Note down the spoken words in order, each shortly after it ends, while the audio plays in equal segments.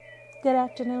Good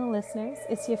afternoon, listeners.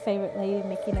 It's your favorite lady,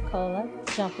 Nikki Nicola,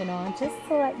 jumping on just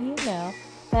to let you know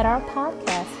that our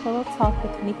podcast, Pillow Talk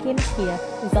with Nikki and Nakia,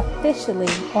 is officially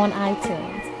on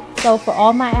iTunes. So for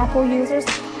all my Apple users,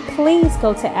 please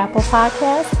go to Apple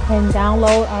Podcasts and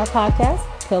download our podcast,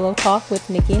 Pillow Talk with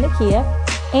Nikki and Nakia.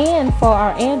 And for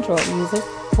our Android users,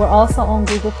 we're also on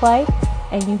Google Play.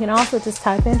 And you can also just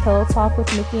type in Pillow Talk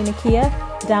with Nikki and Nakia,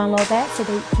 download that so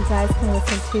that you guys can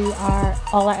listen to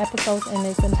all our episodes in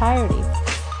its entirety.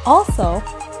 Also,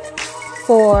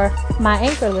 for my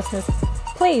Anchor listeners,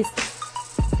 please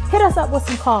hit us up with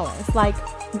some call-ins. Like,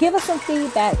 give us some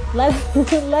feedback. Let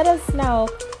us know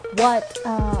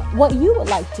what you would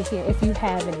like to hear. If you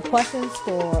have any questions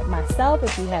for myself,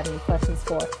 if you have any questions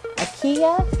for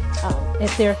Akia,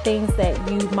 if there are things that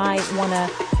you might want to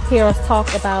hear us talk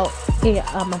about,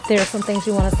 if there are some things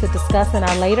you want us to discuss in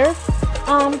our later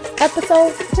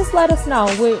episodes, just let us know.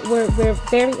 We're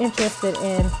very interested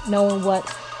in knowing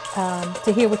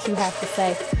to hear what you have to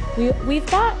say. We've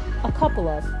got a couple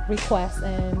of requests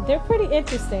and they're pretty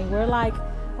interesting. We're like,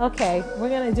 okay, we're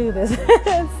gonna do this.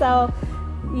 So,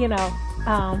 we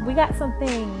got some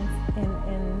things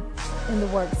in the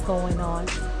works going on.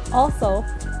 Also,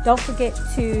 don't forget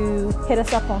to hit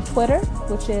us up on Twitter,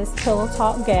 which is Pillow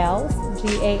Talk Gals,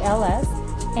 GALS,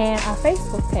 and our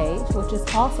Facebook page, which is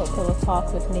also Pillow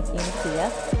Talk with Nikki and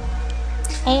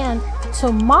Nakia. And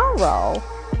tomorrow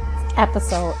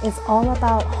episode is all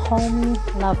about homie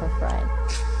lover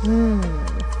friend.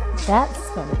 That's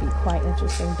going to be quite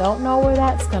interesting. Don't know where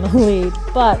that's going to lead,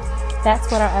 but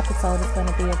that's what our episode is going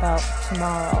to be about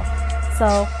tomorrow.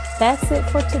 So that's it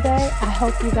for today. I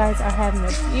hope you guys are having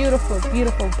a beautiful,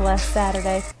 beautiful, blessed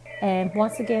Saturday. And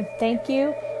once again, thank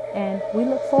you. And we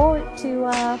look forward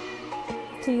to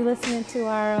you listening to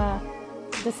our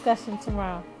discussion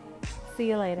tomorrow. See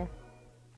you later.